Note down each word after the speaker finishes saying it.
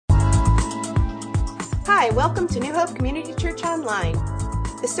Hi, welcome to New Hope Community Church Online.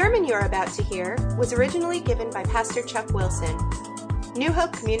 The sermon you are about to hear was originally given by Pastor Chuck Wilson. New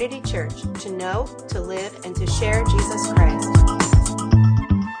Hope Community Church, to know, to live, and to share Jesus Christ.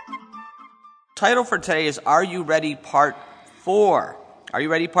 Title for today is Are You Ready Part 4. Are you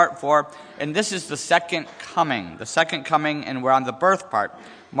ready Part 4? And this is the second coming. The second coming, and we're on the birth part.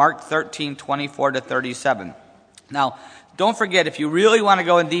 Mark 13, 24 to 37. Now, don't forget, if you really want to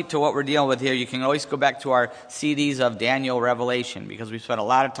go in deep to what we're dealing with here, you can always go back to our CDs of Daniel Revelation, because we spent a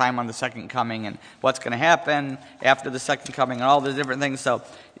lot of time on the second coming and what's going to happen after the second coming and all the different things. So,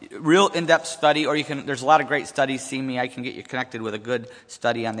 real in-depth study, or there's a lot of great studies. See me, I can get you connected with a good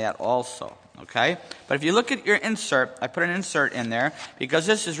study on that also. Okay? But if you look at your insert, I put an insert in there because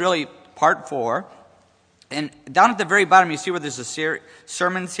this is really part 4. And down at the very bottom, you see where there's a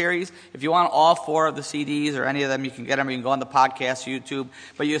sermon series. If you want all 4 of the CDs or any of them, you can get them. You can go on the podcast, YouTube.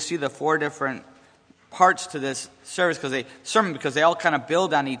 But you'll see the 4 different parts to this service because they all kind of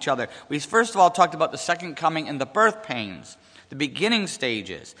build on each other. We first of all talked about the second coming and the birth pains, the beginning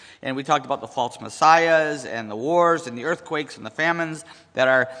stages. And we talked about the false messiahs and the wars and the earthquakes and the famines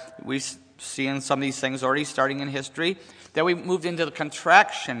we see in some of these things already starting in history. Then we moved into the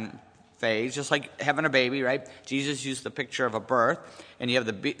contraction phase, just like having a baby, right? Jesus used the picture of a birth, and you have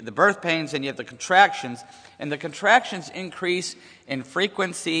the birth pains, and you have the contractions, and the contractions increase in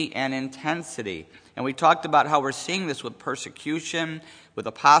frequency and intensity. And we talked about how we're seeing this with persecution, with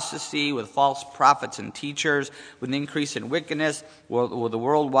apostasy, with false prophets and teachers, with an increase in wickedness, with the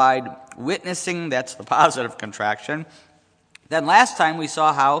worldwide witnessing. That's the positive contraction. Then last time we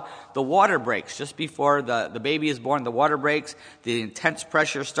saw how the water breaks. Just before the baby is born, the water breaks, the intense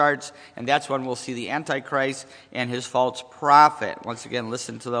pressure starts, and that's when we'll see the Antichrist and his false prophet. Once again,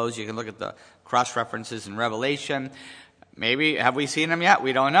 listen to those. You can look at the cross-references in Revelation. Maybe, have we seen him yet?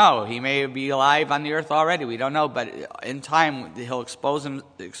 We don't know. He may be alive on the earth already. We don't know, but in time he'll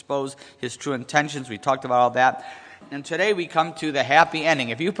expose his true intentions. We talked about all that. And today we come to the happy ending.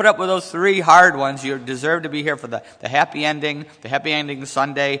 If you put up with those 3 hard ones, you deserve to be here for the happy ending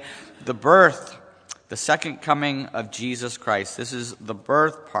Sunday, the birth, the second coming of Jesus Christ. This is the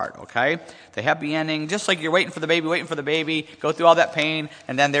birth part, okay? The happy ending, just like you're waiting for the baby, go through all that pain,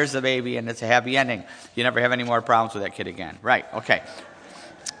 and then there's the baby, and it's a happy ending. You never have any more problems with that kid again. Right, okay.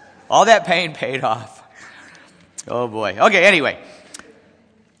 All that pain paid off. Oh boy. Okay, anyway,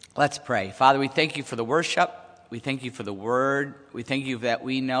 let's pray. Father, we thank you for the worship. We thank you for the word. We thank you that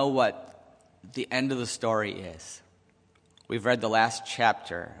we know what the end of the story is. We've read the last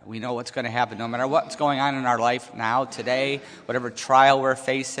chapter. We know what's going to happen. No matter what's going on in our life now, today, whatever trial we're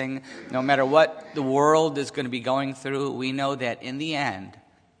facing, no matter what the world is going to be going through, we know that in the end,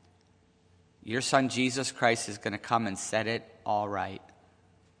 your son Jesus Christ is going to come and set it all right.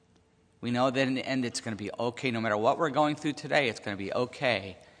 We know that in the end it's going to be okay. No matter what we're going through today, it's going to be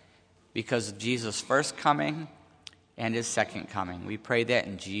okay because of Jesus' first coming and his second coming. We pray that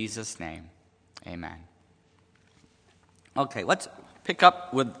in Jesus' name. Amen. Okay, let's pick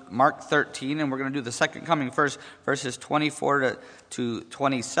up with Mark 13, and we're going to do the second coming first, verses 24 to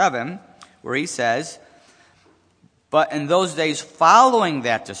 27, where he says, "But in those days following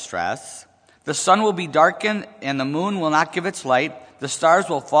that distress, the sun will be darkened, and the moon will not give its light. The stars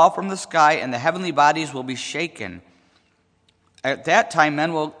will fall from the sky, and the heavenly bodies will be shaken. At that time,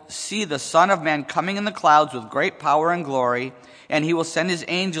 men will see the Son of Man coming in the clouds with great power and glory, and he will send his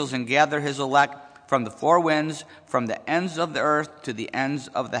angels and gather his elect from the 4 winds, from the ends of the earth to the ends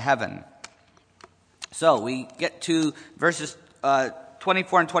of the heaven." So we get to verses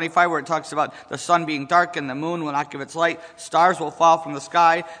 24 and 25, where it talks about the sun being darkened, the moon will not give its light, stars will fall from the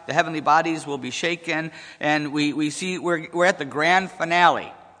sky, the heavenly bodies will be shaken, and we see we're at the grand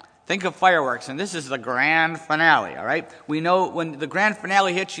finale. Think of fireworks, and this is the grand finale, all right? We know when the grand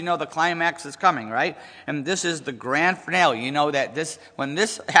finale hits, you know the climax is coming, right? And this is the grand finale. You know that when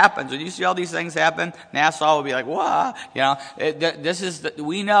this happens, when you see all these things happen, NASA will be like, "Wow!" You know,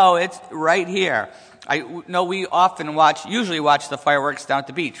 we know it's right here. I know we usually watch the fireworks down at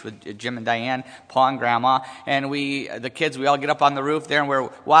the beach with Jim and Diane, Pa and Grandma, and the kids, we all get up on the roof there and we're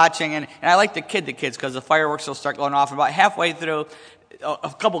watching, and I like to kid the kids because the fireworks will start going off, and about halfway through,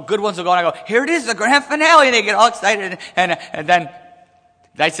 a couple good ones will go, and I go, "Here it is, the grand finale," and they get all excited, and then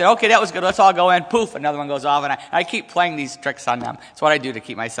I say, "Okay, that was good, let's all go in." Poof, another one goes off, and I keep playing these tricks on them. It's what I do to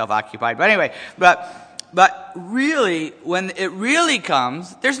keep myself occupied. But anyway, but really, when it really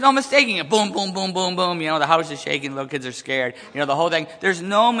comes, there's no mistaking it. Boom, boom, boom, boom, boom. You know, the house is shaking, little kids are scared. You know, the whole thing. There's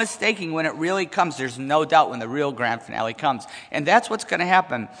no mistaking when it really comes. There's no doubt when the real grand finale comes. And that's what's going to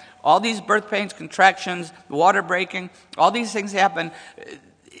happen. All these birth pains, contractions, water breaking, all these things happen.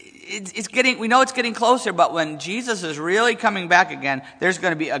 we know it's getting closer, but when Jesus is really coming back again, there's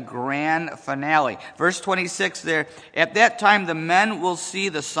going to be a grand finale. Verse 26 there, at that time the men will see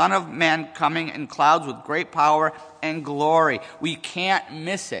the Son of Man coming in clouds with great power and glory. We can't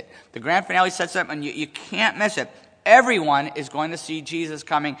miss it. The grand finale sets up, and you can't miss it. Everyone is going to see Jesus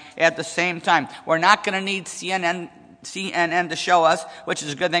coming at the same time. We're not going to need CNN to show us, which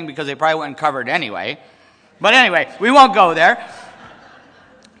is a good thing because they probably wouldn't cover it anyway. But anyway, we won't go there.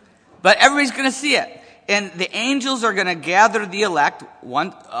 But everybody's going to see it. And the angels are going to gather the elect.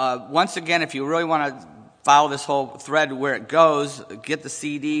 Once again, if you really want to follow this whole thread where it goes, get the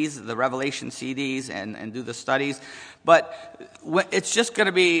CDs, the Revelation CDs, and do the studies. But it's just going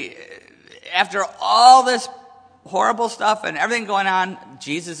to be, after all this horrible stuff and everything going on,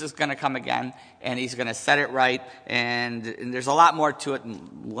 Jesus is going to come again, and he's going to set it right, and there's a lot more to it,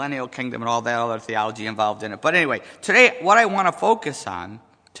 and millennial kingdom and all that other theology involved in it. But anyway, today, what I want to focus on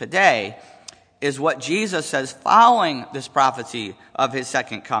today is what Jesus says following this prophecy of his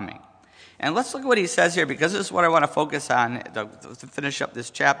second coming. And let's look at what he says here, because this is what I want to focus on to finish up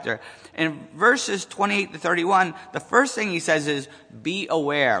this chapter. In verses 28 to 31, the first thing he says is, be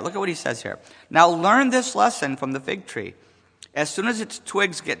aware. Look at what he says here. Now learn this lesson from the fig tree. As soon as its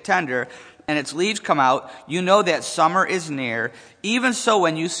twigs get tender and its leaves come out, you know that summer is near. Even so,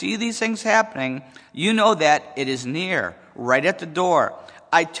 when you see these things happening, you know that it is near, right at the door.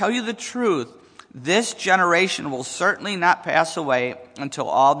 I tell you the truth, this generation will certainly not pass away until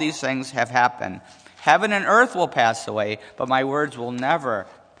all these things have happened. Heaven and earth will pass away, but my words will never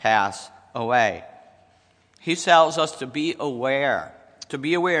pass away. He tells us to be aware,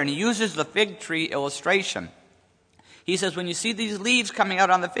 and he uses the fig tree illustration. He says, when you see these leaves coming out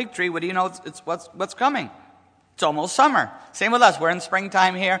on the fig tree, what do you know? It's what's coming. It's almost summer. Same with us. We're in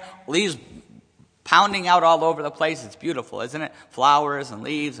springtime here. Leaves pounding out all over the place. It's beautiful, isn't it? Flowers and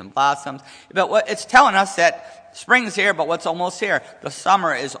leaves and blossoms. But what it's telling us that spring's here, but what's almost here? The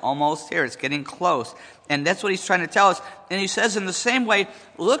summer is almost here. It's getting close. And that's what he's trying to tell us. And he says in the same way,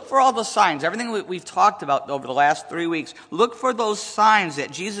 look for all the signs. Everything we've talked about over the last 3 weeks, look for those signs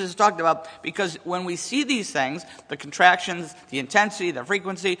that Jesus has talked about, because when we see these things, the contractions, the intensity, the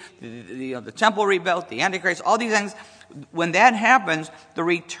frequency, the temple rebuilt, the Antichrist, all these things, when that happens, the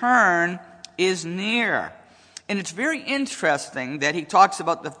return is near. And it's very interesting that he talks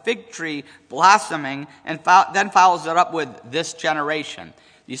about the fig tree blossoming and then follows it up with this generation.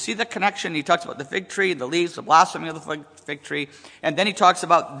 You see the connection? He talks about the fig tree, the leaves, the blossoming of the fig tree, and then he talks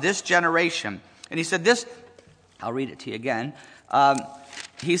about this generation. And he said this, I'll read it to you again.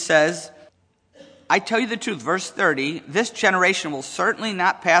 He says, I tell you the truth, verse 30, this generation will certainly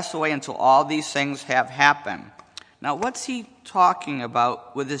not pass away until all these things have happened. Now, what's he talking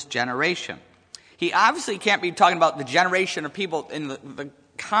about with this generation? He obviously can't be talking about the generation of people in the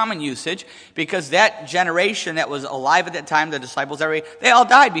common usage, because that generation that was alive at that time, the disciples, they all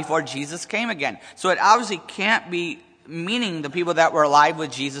died before Jesus came again. So it obviously can't be meaning the people that were alive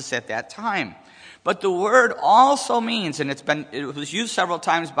with Jesus at that time. But the word also means, and it was used several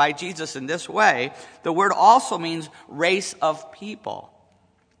times by Jesus in this way, the word also means race of people.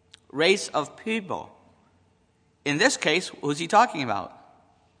 Race of people. In this case, who's he talking about?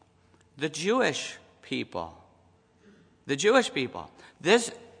 The Jewish people. The Jewish people.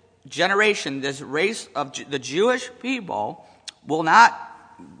 This generation, this race of the Jewish people will not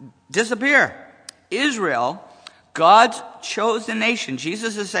disappear. Israel, God's chosen nation,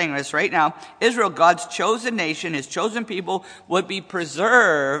 Jesus is saying this right now, Israel, God's chosen nation, his chosen people, would be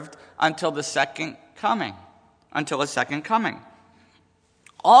preserved until the second coming. Until the second coming.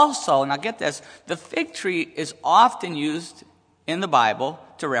 Also, now get this, the fig tree is often used in the Bible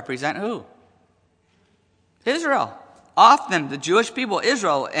to represent who? Israel. Often the Jewish people,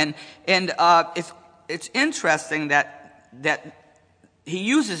 Israel. And it's interesting that he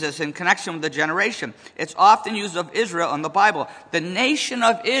uses this in connection with the generation. It's often used of Israel in the Bible. The nation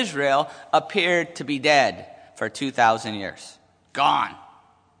of Israel appeared to be dead for 2,000 years. Gone.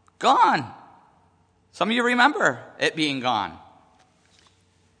 Gone. Some of you remember it being gone.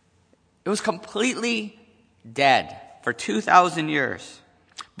 It was completely dead for 2,000 years.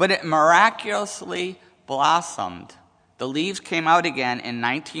 But it miraculously blossomed. The leaves came out again in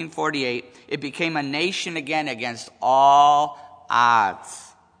 1948. It became a nation again against all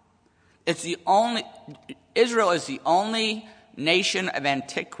odds. Israel is the only nation of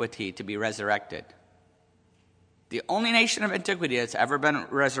antiquity to be resurrected. The only nation of antiquity that's ever been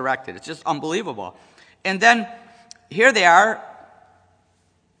resurrected. It's just unbelievable. And then here they are,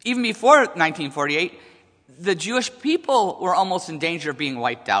 even before 1948, the Jewish people were almost in danger of being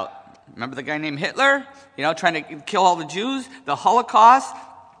wiped out. Remember the guy named Hitler? Trying to kill all the Jews? The Holocaust?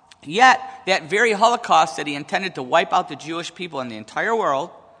 Yet, that very Holocaust that he intended to wipe out the Jewish people in the entire world,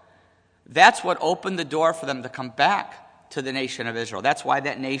 that's what opened the door for them to come back to the nation of Israel. That's why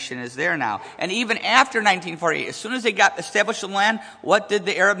that nation is there now. And even after 1948, as soon as they got established in the land, what did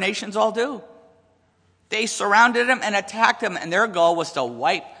the Arab nations all do? They surrounded them and attacked them, and their goal was to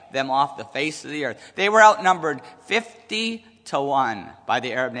wipe them off the face of the earth. They were outnumbered 50-1 by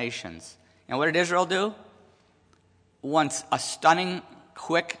the Arab nations. And what did Israel do? Once a stunning,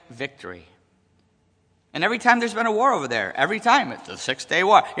 quick victory. And every time there's been a war over there, every time, it's the 6-day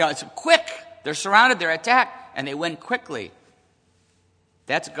war. It's quick. They're surrounded, they're attacked, and they win quickly.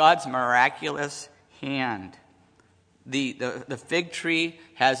 That's God's miraculous hand. The fig tree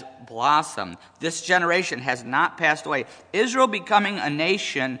has blossomed. This generation has not passed away. Israel becoming a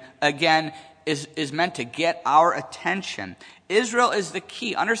nation, again, is meant to get our attention. Israel is the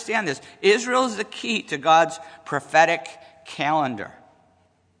key. Understand this. Israel is the key to God's prophetic calendar.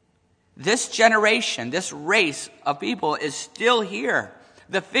 This generation, this race of people is still here.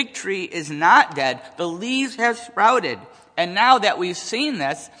 The fig tree is not dead. The leaves have sprouted. And now that we've seen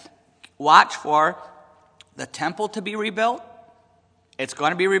this, watch for the temple to be rebuilt. It's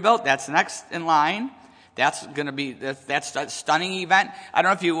going to be rebuilt. That's next in line. That's going to be, that's a stunning event. I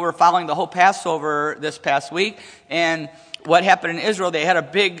don't know if you were following the whole Passover this past week. And what happened in Israel, they had a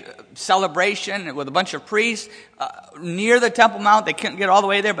big celebration with a bunch of priests near the Temple Mount. They couldn't get all the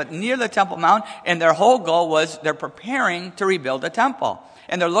way there, but near the Temple Mount. And their whole goal was they're preparing to rebuild the temple.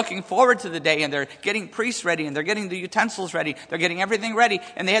 And they're looking forward to the day, and they're getting priests ready, and they're getting the utensils ready. They're getting everything ready.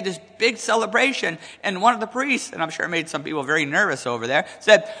 And they had this big celebration. And one of the priests, and I'm sure it made some people very nervous over there,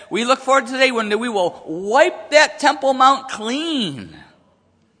 said, "We look forward to the day when we will wipe that Temple Mount clean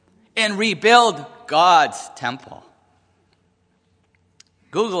and rebuild God's temple."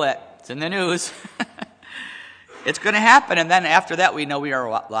 Google it. It's in the news. It's going to happen. And then after that, we know we are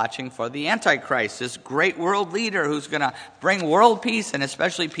watching for the Antichrist, this great world leader who's going to bring world peace and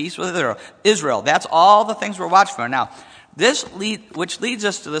especially peace with Israel. That's all the things we're watching for. Now, which leads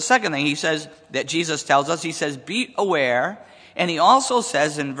us to the second thing he says that Jesus tells us. He says, be aware. And he also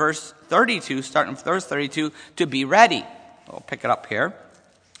says in verse 32, starting from verse 32, to be ready. We'll pick it up here.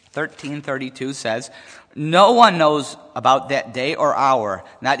 13:32 says, "No one knows about that day or hour,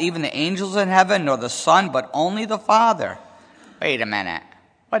 not even the angels in heaven, nor the Son, but only the Father." Wait a minute.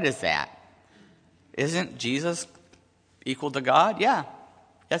 What is that? Isn't Jesus equal to God? Yeah.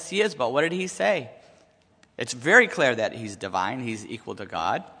 Yes, he is, but what did he say? It's very clear that he's divine. He's equal to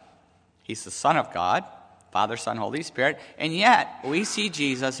God. He's the Son of God, Father, Son, Holy Spirit. And yet, we see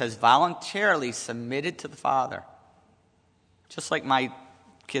Jesus has voluntarily submitted to the Father. Just like my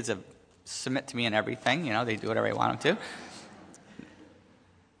kids have submit to me in everything. They do whatever I want them to.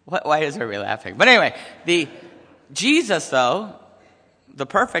 Why is everybody laughing? But anyway, Jesus, though, the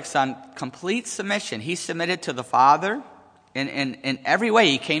perfect Son, complete submission. He submitted to the Father in every way.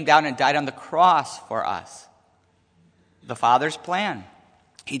 He came down and died on the cross for us. The Father's plan.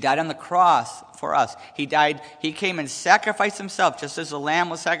 He died on the cross for us. He came and sacrificed himself, just as the lamb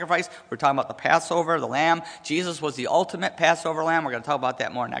was sacrificed. We're talking about the Passover, the lamb. Jesus was the ultimate Passover lamb. We're going to talk about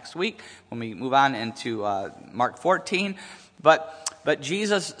that more next week when we move on into Mark 14. But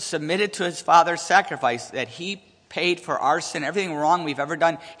Jesus submitted to his Father's sacrifice, that he paid for our sin, everything wrong we've ever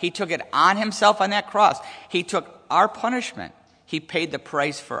done. He took it on himself on that cross. He took our punishment. He paid the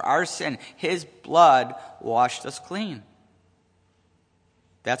price for our sin. His blood washed us clean.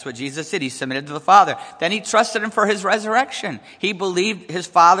 That's what Jesus did. He submitted to the Father. Then he trusted him for his resurrection. He believed his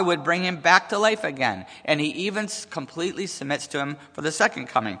Father would bring him back to life again. And he even completely submits to him for the second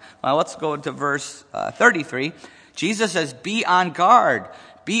coming. Well, let's go to verse 33. Jesus says, "Be on guard.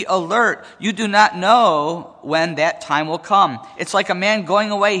 Be alert. You do not know when that time will come. It's like a man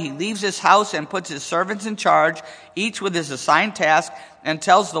going away. He leaves his house and puts his servants in charge, each with his assigned task, and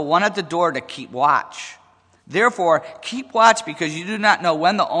tells the one at the door to keep watch. Therefore, keep watch, because you do not know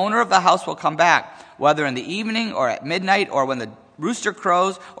when the owner of the house will come back, whether in the evening or at midnight or when the rooster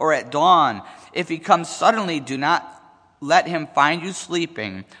crows or at dawn. If he comes suddenly, do not let him find you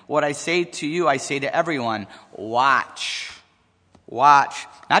sleeping. What I say to you, I say to everyone, watch." Watch.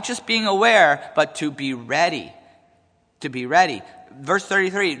 Not just being aware, but to be ready. To be ready. Verse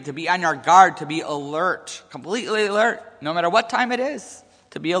 33, to be on your guard, to be alert. Completely alert, no matter what time it is.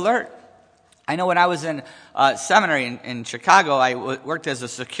 To be alert. I know when I was in seminary in Chicago, I worked as a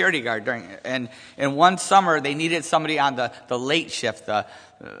security guard and one summer they needed somebody on the late shift,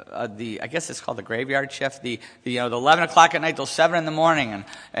 I guess it's called the graveyard shift, the 11 o'clock at night till 7 in the morning.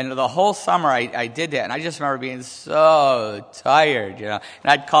 And the whole summer I did that. And I just remember being so tired, And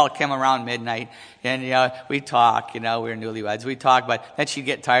I'd call Kim around midnight and, we'd talk, we were newlyweds. We'd talk, but then she'd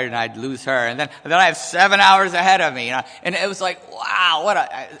get tired and I'd lose her. And then I have 7 hours ahead of me, And it was like, wow,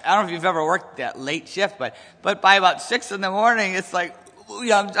 I don't know if you've ever worked that late shift, but by about 6 in the morning, it's like,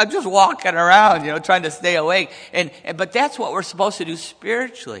 I'm just walking around, trying to stay awake. But that's what we're supposed to do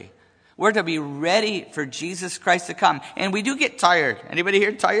spiritually. We're to be ready for Jesus Christ to come. And we do get tired. Anybody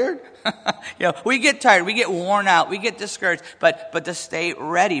here tired? We get tired. We get worn out. We get discouraged. But to stay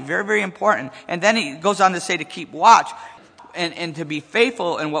ready, very, very important. And then he goes on to say to keep watch and to be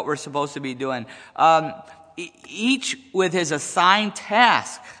faithful in what we're supposed to be doing. Each with his assigned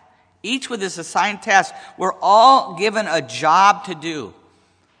task. Each with his assigned task. We're all given a job to do.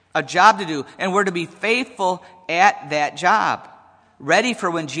 A job to do. And we're to be faithful at that job. Ready for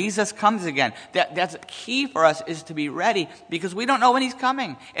when Jesus comes again. That's key for us, is to be ready, because we don't know when he's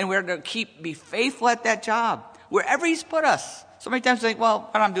coming. And we're to be faithful at that job. Wherever he's put us. So many times we think, well,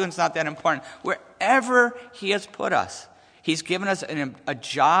 what I'm doing is not that important. Wherever he has put us. He's given us a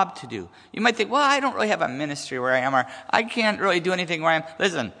job to do. You might think, well, I don't really have a ministry where I am, or I can't really do anything where I am.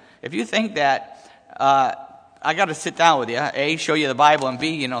 Listen, if you think that, I got to sit down with you. A, show you the Bible, and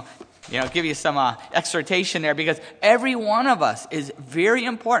B, give you some exhortation there, because every one of us is very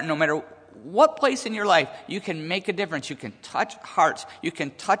important. No matter what place in your life, you can make a difference. You can touch hearts. You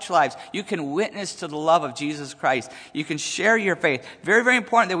can touch lives. You can witness to the love of Jesus Christ. You can share your faith. Very, very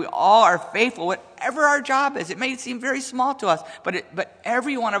important that we all are faithful, whatever our job is. It may seem very small to us, but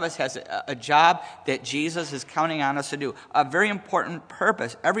every one of us has a job that Jesus is counting on us to do. A very important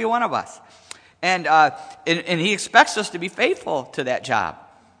purpose, every one of us. And he expects us to be faithful to that job.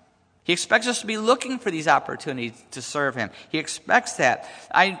 He expects us to be looking for these opportunities to serve him. He expects that.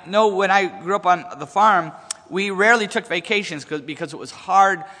 I know when I grew up on the farm, we rarely took vacations because it was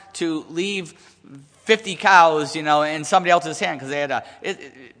hard to leave 50 cows, in somebody else's hand, because they had to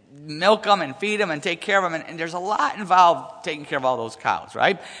milk them and feed them and take care of them. And there's a lot involved taking care of all those cows,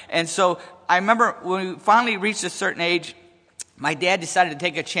 right? And so I remember when we finally reached a certain age, my dad decided to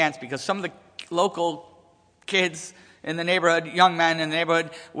take a chance, because some of the local kids in the neighborhood, young men in the neighborhood,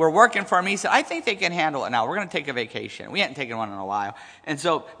 were working for me. He said, I think they can handle it now. We're going to take a vacation. We hadn't taken one in a while. And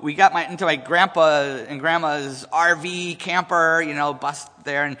so we got into my grandpa and grandma's RV camper, bus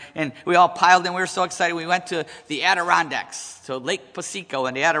there. And we all piled in. We were so excited. We went to the Adirondacks, to Lake Pasico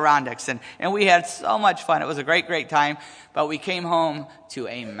and the Adirondacks. And we had so much fun. It was a great, great time. But we came home to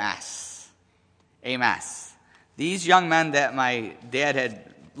a mess. A mess. These young men that my dad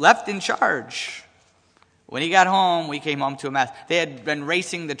had left in charge, when he got home, we came home to a mess. They had been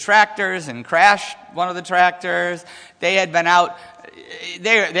racing the tractors and crashed one of the tractors. They had been out.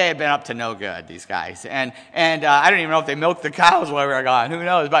 They had been up to no good, these guys. And I don't even know if they milked the cows while we were gone. Who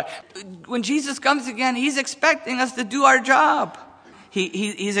knows? But when Jesus comes again, he's expecting us to do our job.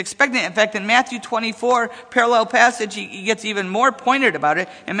 He's expecting it. In fact, in Matthew 24, parallel passage, he gets even more pointed about it.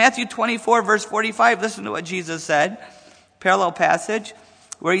 In Matthew 24, verse 45, listen to what Jesus said. Parallel passage,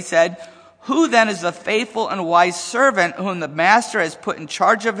 where he said, who then is the faithful and wise servant whom the master has put in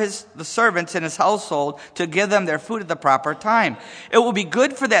charge of the servants in his household to give them their food at the proper time? It will be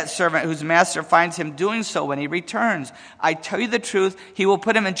good for that servant whose master finds him doing so when he returns. I tell you the truth, he will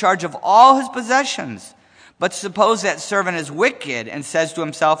put him in charge of all his possessions. But suppose that servant is wicked and says to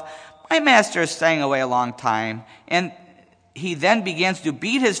himself, my master is staying away a long time, and he then begins to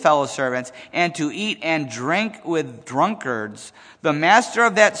beat his fellow servants and to eat and drink with drunkards. The master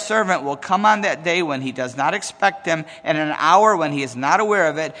of that servant will come on that day when he does not expect him, and in an hour when he is not aware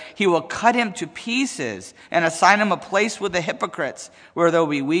of it, he will cut him to pieces and assign him a place with the hypocrites, where there will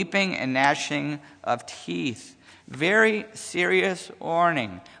be weeping and gnashing of teeth. Very serious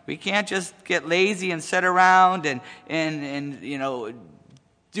warning. We can't just get lazy and sit around and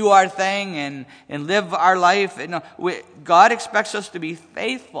do our thing and live our life. God expects us to be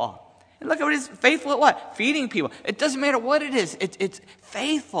faithful. And look at what it is. Faithful at what? Feeding people. It doesn't matter what it is. It's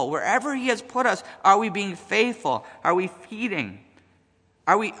faithful. Wherever he has put us, are we being faithful? Are we feeding?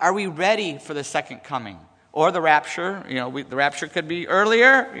 Are we ready for the second coming? Or the rapture? The rapture could be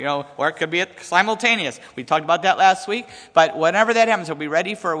earlier, or it could be simultaneous. We talked about that last week. But whenever that happens, we'll be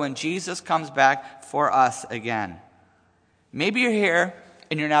ready for when Jesus comes back for us again. Maybe you're here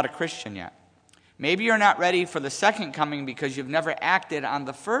and you're not a Christian yet. Maybe you're not ready for the second coming because you've never acted on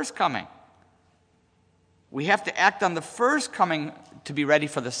the first coming. We have to act on the first coming to be ready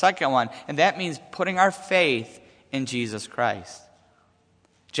for the second one, and that means putting our faith in Jesus Christ.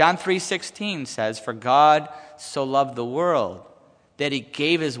 John 3:16 says, for God so loved the world that he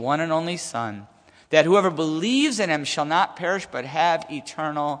gave his one and only Son, that whoever believes in him shall not perish but have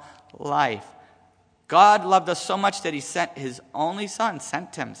eternal life. God loved us so much that he sent his only Son,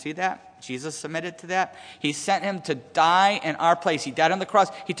 sent him. See that? Jesus submitted to that. He sent him to die in our place. He died on the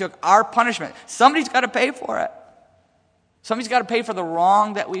cross. He took our punishment. Somebody's got to pay for it. Somebody's got to pay for the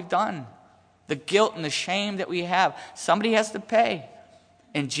wrong that we've done, the guilt and the shame that we have. Somebody has to pay.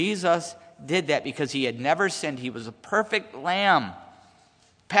 And Jesus did that because he had never sinned. He was a perfect lamb.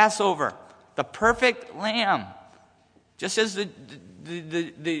 Passover, the perfect lamb. Just as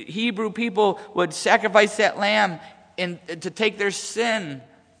the Hebrew people would sacrifice that lamb to take their sin,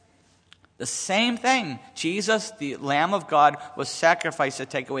 the same thing. Jesus, the Lamb of God, was sacrificed to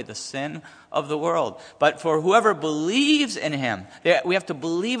take away the sin of the world. But for whoever believes in him, we have to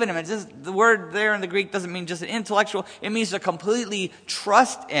believe in him. The word there in the Greek doesn't mean just an intellectual. It means to completely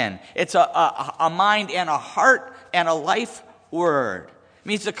trust in. It's a mind and a heart and a life word. It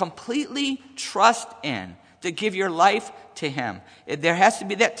means to completely trust in, to give your life to him. There has to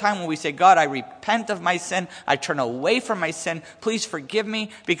be that time when we say, God, I repent of my sin. I turn away from my sin. Please forgive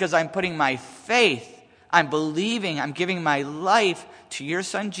me because I'm putting my faith, I'm believing, I'm giving my life to your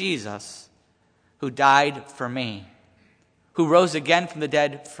Son Jesus, who died for me, who rose again from the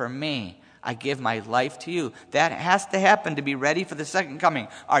dead for me. I give my life to you. That has to happen to be ready for the second coming.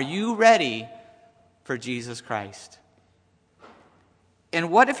 Are you ready for Jesus Christ?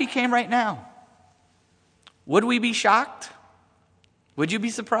 And what if he came right now? Would we be shocked? Would you be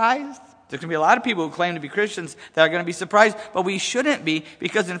surprised? There's going to be a lot of people who claim to be Christians that are going to be surprised, but we shouldn't be,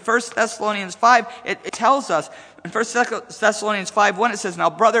 because in 1 Thessalonians 5, it tells us, in 1 Thessalonians 5:1, it says, now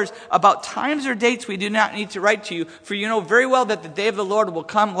brothers, about times or dates we do not need to write to you, for you know very well that the day of the Lord will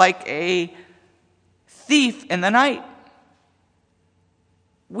come like a thief in the night.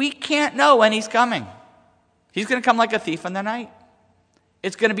 We can't know when he's coming. He's going to come like a thief in the night.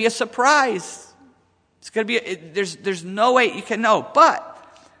 It's going to be a surprise. It's going to be, there's no way you can know. But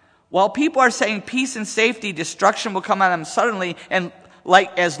while people are saying peace and safety, destruction will come on them suddenly, and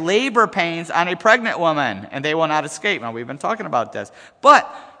like as labor pains on a pregnant woman, and they will not escape. Now, we've been talking about this.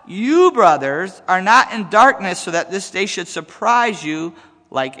 But you, brothers, are not in darkness so that this day should surprise you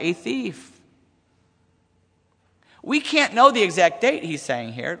like a thief. We can't know the exact date, he's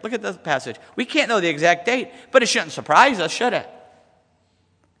saying here. Look at the passage. We can't know the exact date, but it shouldn't surprise us, should it?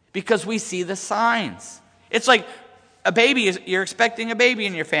 Because we see the signs. It's like a baby, you're expecting a baby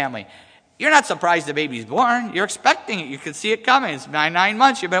in your family. You're not surprised the baby's born. You're expecting it. You can see it coming. It's 9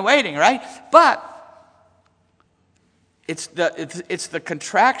 months. You've been waiting, right? But it's the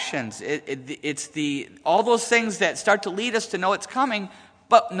contractions. It's all those things that start to lead us to know it's coming,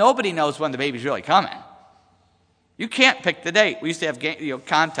 but nobody knows when the baby's really coming. You can't pick the date. We used to have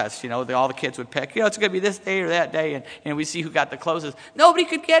contests, all the kids would pick, it's going to be this day or that day, and we see who got the closest. Nobody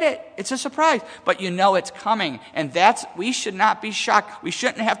could get it. It's a surprise. But it's coming, and we should not be shocked. We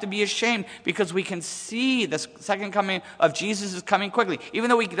shouldn't have to be ashamed, because we can see the second coming of Jesus is coming quickly. Even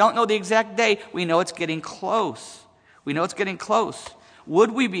though we don't know the exact day, we know it's getting close. We know it's getting close.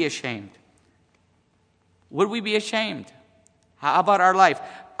 Would we be ashamed? Would we be ashamed? How about our life?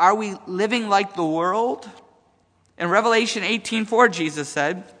 Are we living like the world? In Revelation 18:4, Jesus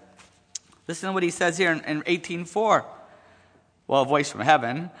said, listen to what he says here in 18:4. Well, a voice from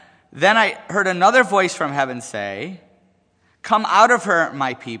heaven. Then I heard another voice from heaven say, come out of her,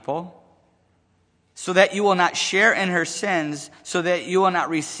 my people, so that you will not share in her sins, so that you will not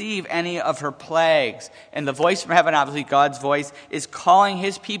receive any of her plagues. And the voice from heaven, obviously God's voice, is calling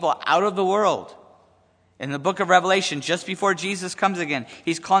his people out of the world. In the book of Revelation, just before Jesus comes again,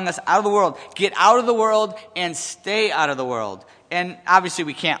 he's calling us out of the world. Get out of the world and stay out of the world. And obviously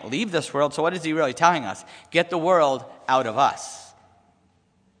we can't leave this world, so what is he really telling us? Get the world out of us.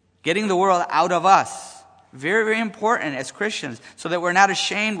 Getting the world out of us. Very, very important as Christians, so that we're not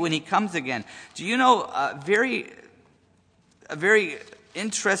ashamed when he comes again. Do you know a very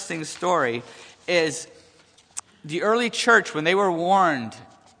interesting story is the early church, when they were warned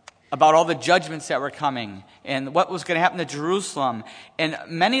about all the judgments that were coming and what was going to happen to Jerusalem. And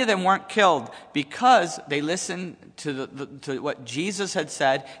many of them weren't killed because they listened to what Jesus had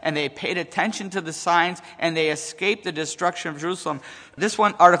said, and they paid attention to the signs, and they escaped the destruction of Jerusalem. This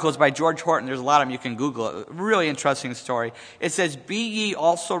one article is by George Horton. There's a lot of them. You can Google it. Really interesting story. It says, be ye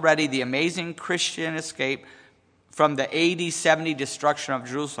also ready, the amazing Christian escape from the AD 70 destruction of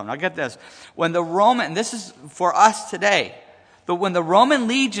Jerusalem. Now get this. This is for us today, but when the Roman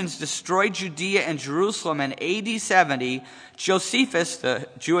legions destroyed Judea and Jerusalem in AD 70, Josephus, the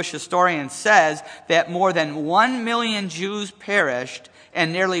Jewish historian, says that more than 1 million Jews perished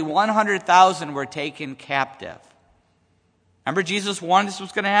and nearly 100,000 were taken captive. Now Remember, Jesus warned this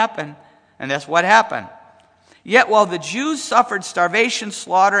was going to happen, and that's what happened. Yet while the Jews suffered starvation,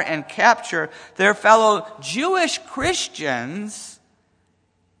 slaughter, and capture, their fellow Jewish Christians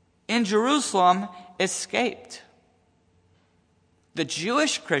in Jerusalem escaped. The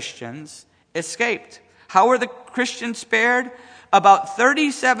Jewish Christians escaped. How were the Christians spared? About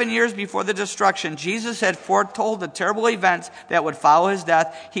 37 years before the destruction, Jesus had foretold the terrible events that would follow his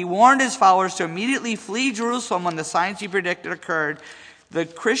death. He warned his followers to immediately flee Jerusalem when the signs he predicted occurred. The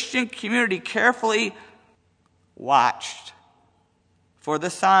Christian community carefully watched for the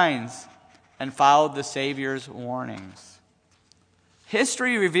signs and followed the Savior's warnings.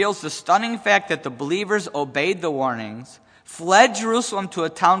 History reveals the stunning fact that the believers obeyed the warnings, fled Jerusalem to a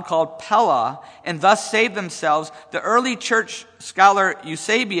town called Pella, and thus saved themselves. The early church scholar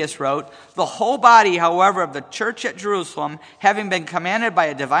Eusebius wrote, "The whole body, however, of the church at Jerusalem, having been commanded by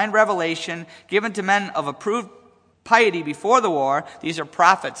a divine revelation given to men of approved piety before the war," these are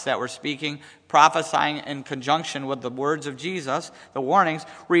prophets that were speaking, prophesying in conjunction with the words of Jesus, the warnings,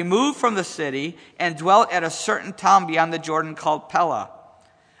 "removed from the city and dwelt at a certain town beyond the Jordan called Pella."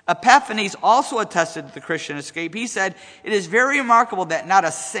 Epiphanes also attested to the Christian escape. He said, "It is very remarkable that not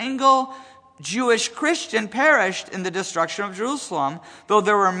a single Jewish Christian perished in the destruction of Jerusalem, though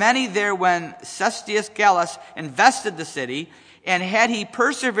there were many there when Cestius Gallus invested the city, and had he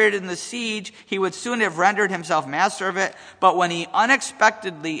persevered in the siege, he would soon have rendered himself master of it. But when he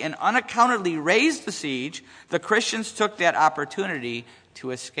unexpectedly and unaccountably raised the siege, the Christians took that opportunity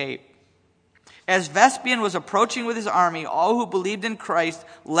to escape. As Vespasian was approaching with his army, all who believed in Christ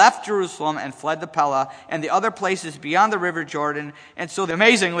left Jerusalem and fled to Pella and the other places beyond the river Jordan, and so they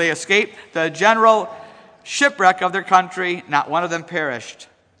amazingly escaped the general shipwreck of their country. Not one of them perished.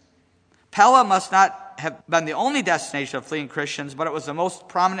 Pella must not have been the only destination of fleeing Christians, but it was the most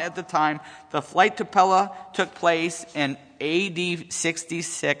prominent at the time. The flight to Pella took place in AD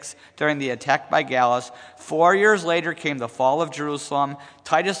 66 during the attack by Gallus. 4 years later came the fall of Jerusalem.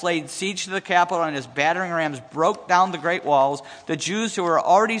 Titus laid siege to the capital, and his battering rams broke down the great walls. The Jews, who were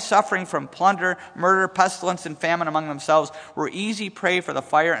already suffering from plunder, murder, pestilence, and famine among themselves, were easy prey for the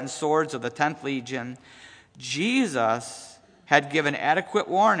fire and swords of the 10th Legion. Jesus had given adequate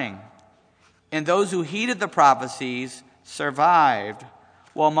warning, and those who heeded the prophecies survived,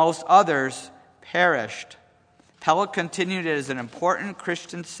 while most others perished. Pella continued as an important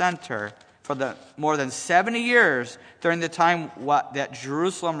Christian center for the more than 70 years during the time that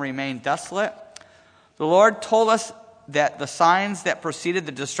Jerusalem remained desolate. The Lord told us that the signs that preceded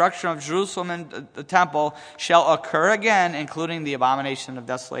the destruction of Jerusalem and the temple shall occur again, including the abomination of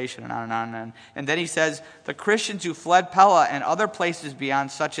desolation, and on and on and on. And then he says, the Christians who fled Pella and other places beyond,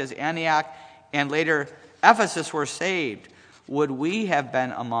 such as Antioch and later Ephesus, were saved. Would we have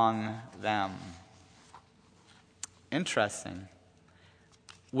been among them? Interesting.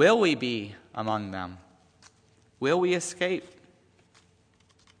 Will we be among them? Will we escape?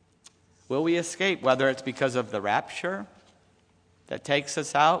 Will we escape? Whether it's because of the rapture that takes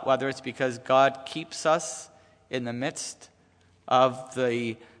us out, whether it's because God keeps us in the midst of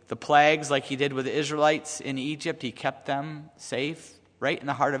the plagues like he did with the Israelites in Egypt. He kept them safe right in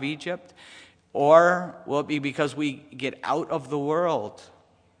the heart of Egypt. Or will it be because we get out of the world?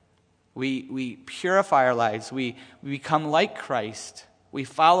 We purify our lives. We become like Christ. We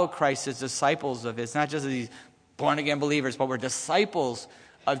follow Christ as disciples of his, not just as these born-again believers, but we're disciples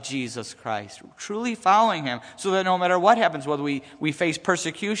of Jesus Christ, truly following him, so that no matter what happens, whether we face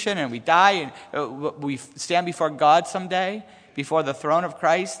persecution and we die and we stand before God someday, before the throne of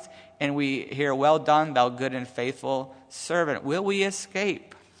Christ, and we hear, "Well done, thou good and faithful servant." Will we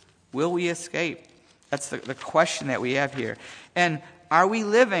escape? Will we escape? That's the question that we have here. And are we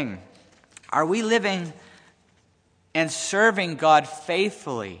living and serving God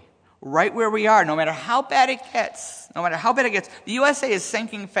faithfully right where we are, no matter how bad it gets? No matter how bad it gets. The USA is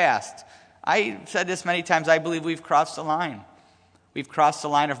sinking fast. I said this many times. I believe we've crossed the line. We've crossed the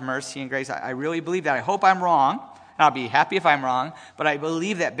line of mercy and grace. I really believe that. I hope I'm wrong. And I'll be happy if I'm wrong. But I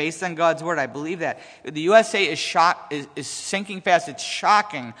believe that based on God's word. I believe that. The USA is sinking fast. It's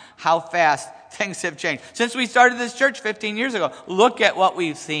shocking how fast things have changed. Since we started this church 15 years ago, look at what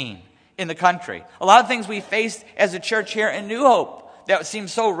we've seen in the country. A lot of things we faced as a church here in New Hope that seemed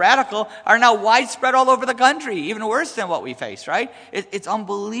so radical are now widespread all over the country, even worse than what we faced, right? It's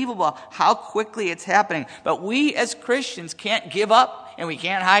unbelievable how quickly it's happening. But we as Christians can't give up and we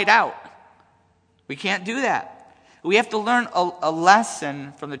can't hide out. We can't do that. We have to learn a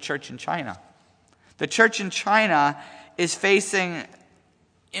lesson from the church in China. The church in China is facing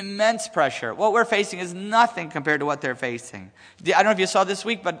Immense pressure. What we're facing is nothing compared to what they're facing. I don't know if you saw this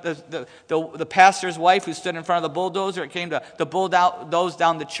week, but the pastor's wife who stood in front of the bulldozer, it came to bulldoze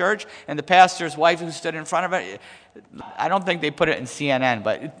down the church, and the pastor's wife who stood in front of it, I don't think they put it in CNN,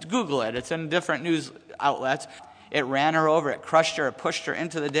 but Google it. It's in different news outlets. It ran her over, it crushed her, it pushed her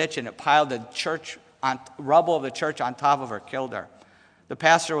into the ditch, and it piled the rubble of the church on top of her, killed her. The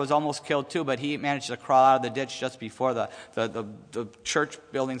pastor was almost killed too, but he managed to crawl out of the ditch just before the church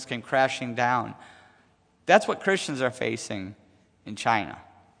buildings came crashing down. That's what Christians are facing in China.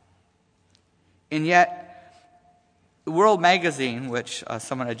 And yet, World Magazine, which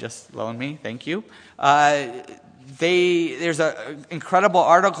someone had just loaned me, thank you, there's an incredible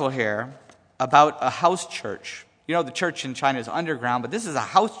article here about a house church. You know, the church in China is underground, but this is a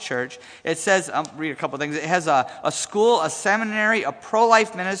house church. It says, I'll read a couple things. It has a school, a seminary, a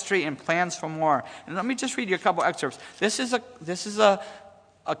pro-life ministry, and plans for more. And let me just read you a couple excerpts. This is a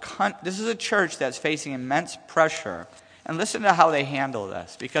church that's facing immense pressure. And listen to how they handle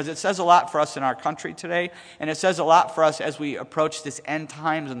this, because it says a lot for us in our country today, and it says a lot for us as we approach this end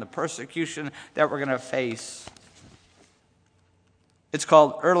times and the persecution that we're going to face. It's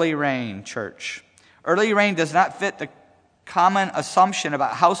called Early Rain Church. Early Rain does not fit the common assumption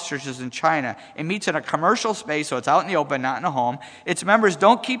about house churches in China. It meets in a commercial space, so it's out in the open, not in a home. Its members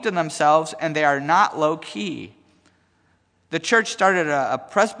don't keep to themselves, and they are not low-key. The church started a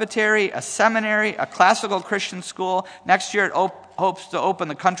presbytery, a seminary, a classical Christian school. Next year, it hopes to open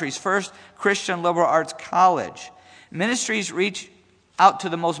the country's first Christian liberal arts college. Ministries reach out to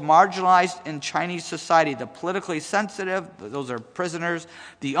the most marginalized in Chinese society, the politically sensitive, those are prisoners,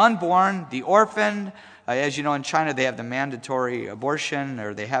 the unborn, the orphaned. As you know, in China, they have the mandatory abortion,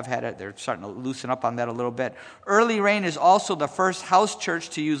 or they have had it. They're starting to loosen up on that a little bit. Early Rain is also the first house church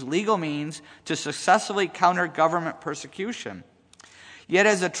to use legal means to successfully counter government persecution. Yet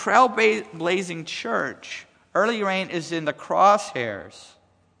as a trailblazing church, Early Rain is in the crosshairs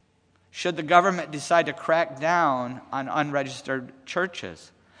should the government decide to crack down on unregistered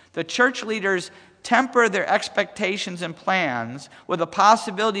churches. The church leaders temper their expectations and plans with the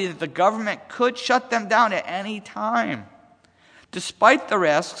possibility that the government could shut them down at any time. Despite the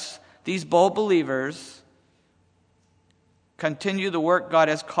risks, these bold believers continue the work God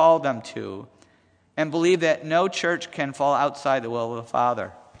has called them to and believe that no church can fall outside the will of the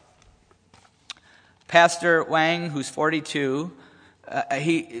Father. Pastor Wang, who's 42,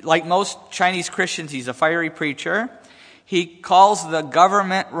 he, like most Chinese Christians, he's a fiery preacher. He calls the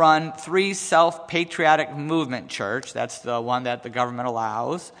government-run Three Self-Patriotic Movement Church, that's the one that the government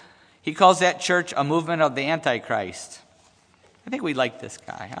allows, he calls that church a movement of the Antichrist. I think we like this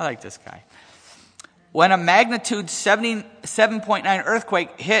guy. I like this guy. When a magnitude 7.9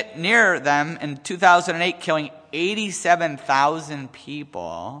 earthquake hit near them in 2008, killing 87,000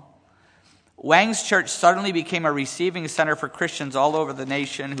 people, Wang's church suddenly became a receiving center for Christians all over the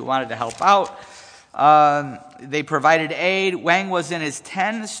nation who wanted to help out. They provided aid. Wang was in his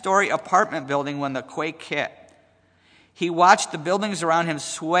 10-story apartment building when the quake hit. He watched the buildings around him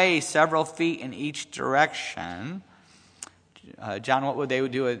sway several feet in each direction. John, what would they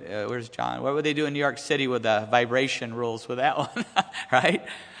do? Where's John? What would they do in New York City with the vibration rules with that one? Right?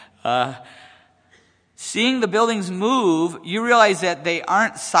 Seeing the buildings move, you realize that they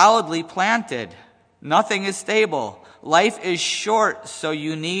aren't solidly planted. Nothing is stable. Life is short, so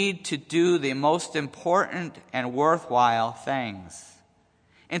you need to do the most important and worthwhile things.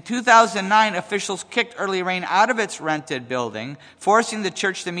 In 2009, officials kicked Early Rain out of its rented building, forcing the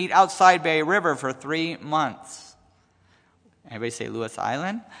church to meet outside Bay River for 3 months. Anybody say Lewis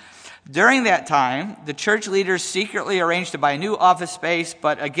Island? During that time, the church leaders secretly arranged to buy new office space,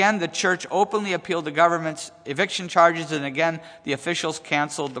 but again, the church openly appealed the government's eviction charges, and again, the officials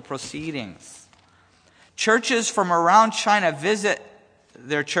canceled the proceedings. Churches from around China visit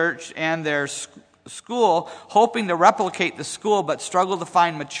their church and their school, hoping to replicate the school, but struggle to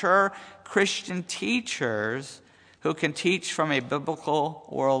find mature Christian teachers who can teach from a biblical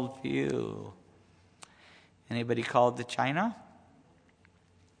worldview. Anybody called to China?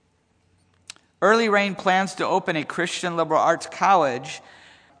 Early Rain plans to open a Christian liberal arts college.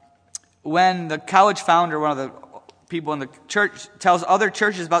 When the college founder, one of the people in the church, tells other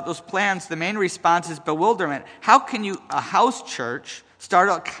churches about those plans, the main response is bewilderment. How can you, a house church, start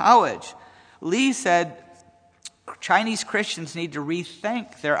a college? Lee said Chinese Christians need to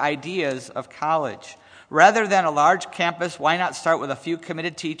rethink their ideas of college. Rather than a large campus, why not start with a few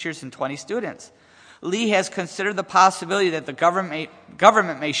committed teachers and 20 students? Lee has considered the possibility that the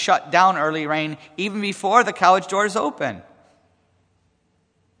government may shut down Early Rain even before the college doors open.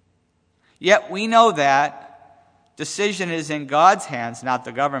 Yet we know that decision is in God's hands, not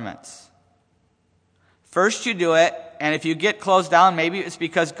the government's. First you do it, and if you get closed down, maybe it's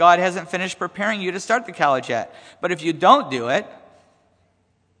because God hasn't finished preparing you to start the college yet. But if you don't do it,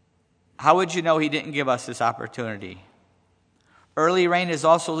 how would you know He didn't give us this opportunity? Early rain is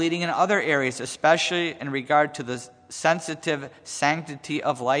also leading in other areas, especially in regard to the sensitive sanctity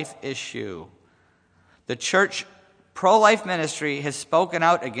of life issue. The church pro-life ministry has spoken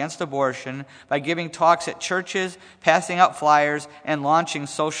out against abortion by giving talks at churches, passing out flyers, and launching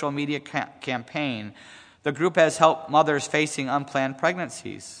social media campaign. The group has helped mothers facing unplanned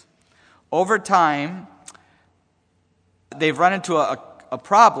pregnancies. Over time, they've run into a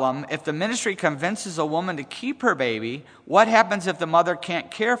problem. If the ministry convinces a woman to keep her baby, what happens if the mother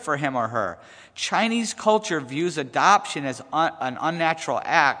can't care for him or her? Chinese culture views adoption as an unnatural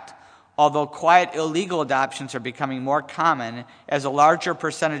act, although quiet illegal adoptions are becoming more common as a larger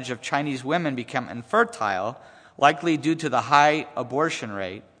percentage of Chinese women become infertile, likely due to the high abortion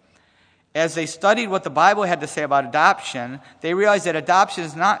rate. As they studied what the Bible had to say about adoption, they realized that adoption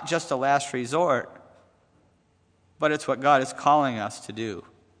is not just a last resort, but it's what God is calling us to do.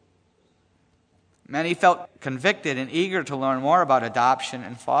 Many felt convicted and eager to learn more about adoption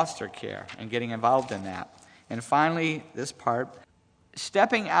and foster care and getting involved in that. And finally, this part,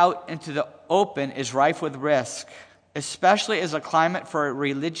 stepping out into the open is rife with risk, especially as a climate for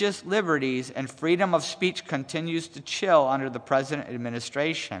religious liberties and freedom of speech continues to chill under the present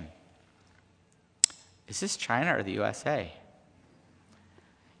administration. Is this China or the USA?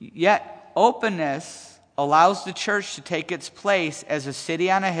 Yet, openness allows the church to take its place as a city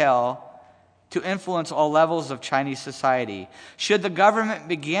on a hill to influence all levels of Chinese society. Should the government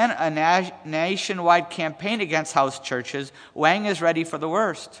begin a nationwide campaign against house churches, Wang is ready for the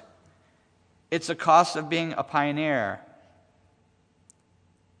worst. It's a cost of being a pioneer,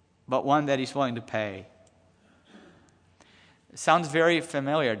 but one that he's willing to pay. It sounds very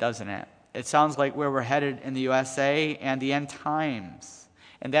familiar, doesn't it? It sounds like where we're headed in the USA and the end times.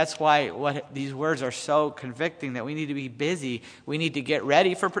 And that's why these words are so convicting, that we need to be busy. We need to get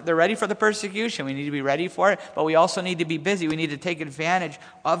ready they're ready for the persecution. We need to be ready for it, but we also need to be busy. We need to take advantage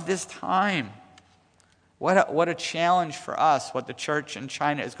of this time. What a challenge for us, what the church in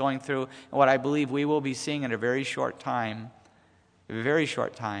China is going through, and what I believe we will be seeing in a very short time. A very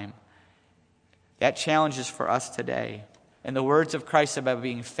short time. That challenge is for us today. And the words of Christ about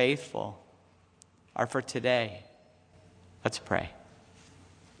being faithful are for today. Let's pray.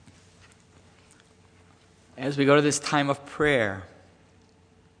 As we go to this time of prayer,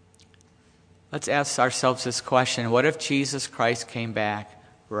 let's ask ourselves this question: what if Jesus Christ came back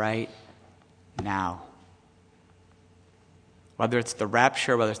right now? Whether it's the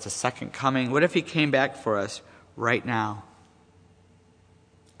rapture, whether it's the second coming, what if He came back for us right now?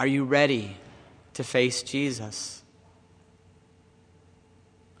 Are you ready to face Jesus?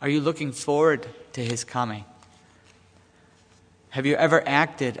 Are you looking forward to His coming? Have you ever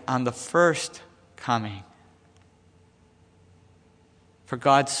acted on the first coming? For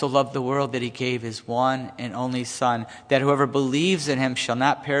God so loved the world that He gave His one and only Son, that whoever believes in Him shall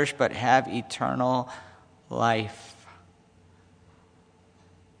not perish but have eternal life.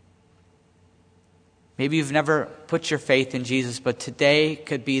 Maybe you've never put your faith in Jesus, but today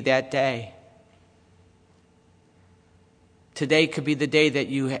could be that day. Today could be the day that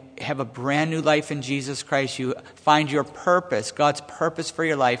you have a brand new life in Jesus Christ. You find your purpose, God's purpose for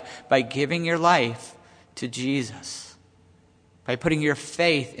your life, by giving your life to Jesus, by putting your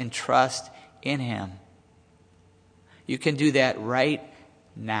faith and trust in Him. You can do that right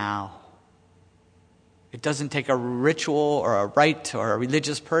now. It doesn't take a ritual or a rite or a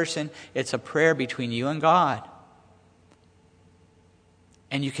religious person. It's a prayer between you and God.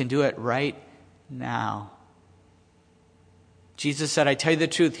 And you can do it right now. Jesus said, I tell you the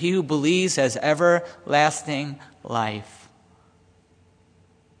truth, he who believes has everlasting life.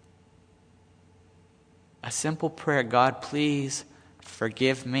 A simple prayer: God, please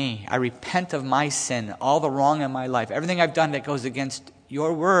forgive me. I repent of my sin, all the wrong in my life, everything I've done that goes against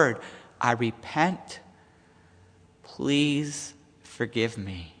your word. I repent. Please forgive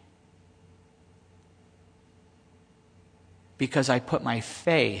me. Because I put my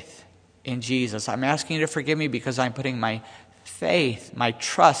faith in Jesus. I'm asking you to forgive me because I'm putting my faith, my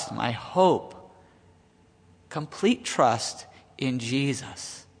trust, my hope, complete trust in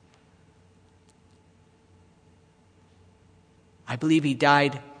Jesus. I believe he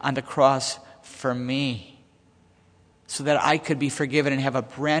died on the cross for me so that I could be forgiven and have a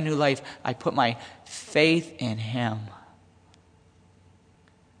brand new life. I put my faith in him.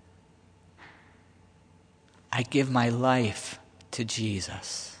 I give my life to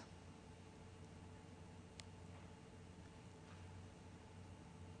Jesus.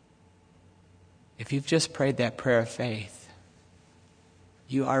 If you've just prayed that prayer of faith,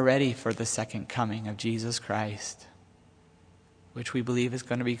 you are ready for the second coming of Jesus Christ, which we believe is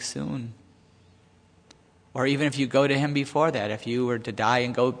going to be soon. Or even if you go to him before that, if you were to die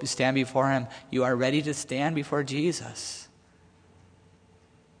and go stand before him, you are ready to stand before Jesus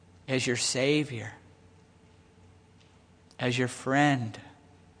as your Savior, as your friend,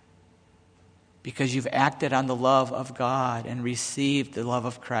 because you've acted on the love of God and received the love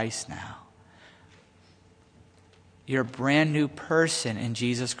of Christ now. You're a brand new person in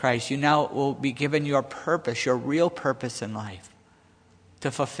Jesus Christ. You now will be given your purpose, your real purpose in life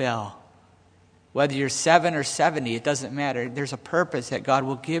to fulfill. Whether you're 7 or 70, it doesn't matter. There's a purpose that God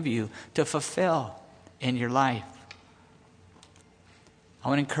will give you to fulfill in your life. I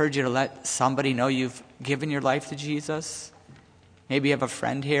want to encourage you to let somebody know you've given your life to Jesus. Maybe you have a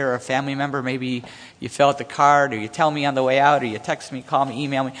friend here or a family member. Maybe you fill out the card, or you tell me on the way out, or you text me, call me,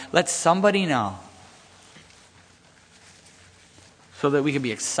 email me. Let somebody know, so that we can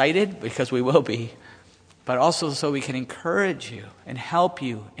be excited, because we will be, but also so we can encourage you and help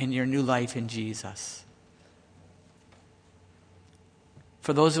you in your new life in Jesus.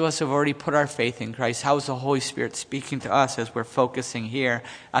 For those of us who have already put our faith in Christ, how is the Holy Spirit speaking to us as we're focusing here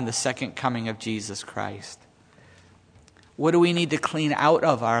on the second coming of Jesus Christ? What do we need to clean out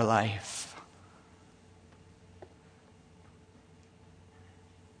of our life?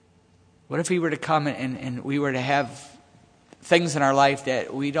 What if he were to come and we were to have things in our life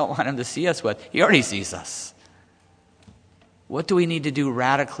that we don't want him to see us with? He already sees us. What do we need to do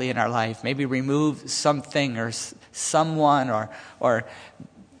radically in our life? Maybe remove something or someone, or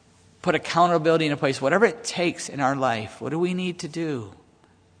put accountability in a place. Whatever it takes in our life, what do we need to do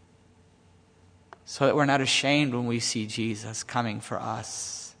so that we're not ashamed when we see Jesus coming for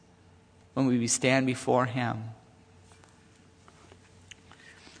us, when we stand before him?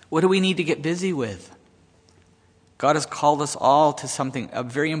 What do we need to get busy with? God has called us all to something, a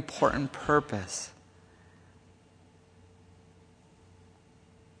very important purpose.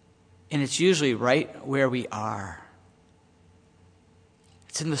 And it's usually right where we are.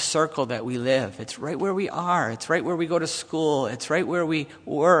 It's in the circle that we live. It's right where we are. It's right where we go to school. It's right where we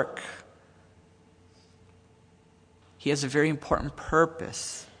work. He has a very important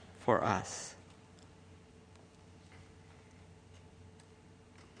purpose for us.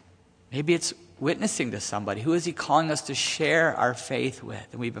 Maybe it's witnessing to somebody. Who is he calling us to share our faith with?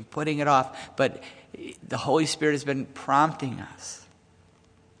 And we've been putting it off, but the Holy Spirit has been prompting us.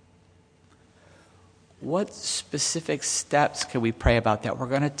 What specific steps can we pray about that we're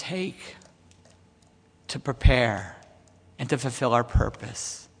going to take to prepare and to fulfill our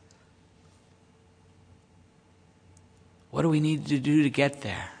purpose? What do we need to do to get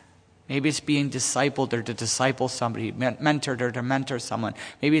there? Maybe it's being discipled or to disciple somebody, mentored or to mentor someone.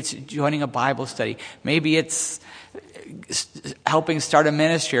 Maybe it's joining a Bible study. Maybe it's helping start a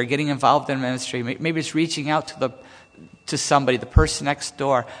ministry or getting involved in a ministry. Maybe it's reaching out to somebody, the person next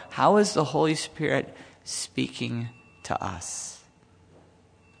door. How is the Holy Spirit speaking to us?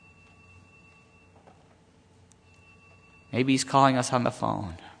 Maybe he's calling us on the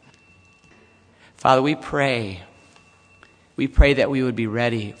phone. Father, we pray that we would be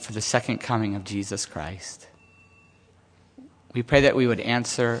ready for the second coming of Jesus Christ. We pray that we would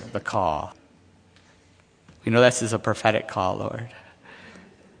answer the call. We know this is a prophetic call, Lord.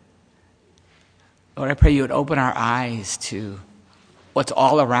 Lord, I pray you would open our eyes to what's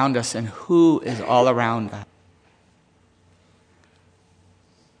all around us and who is all around us.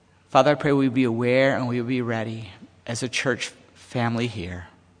 Father, I pray we be aware and we be ready as a church family here.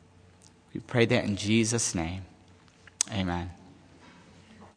 We pray that in Jesus' name. Amen.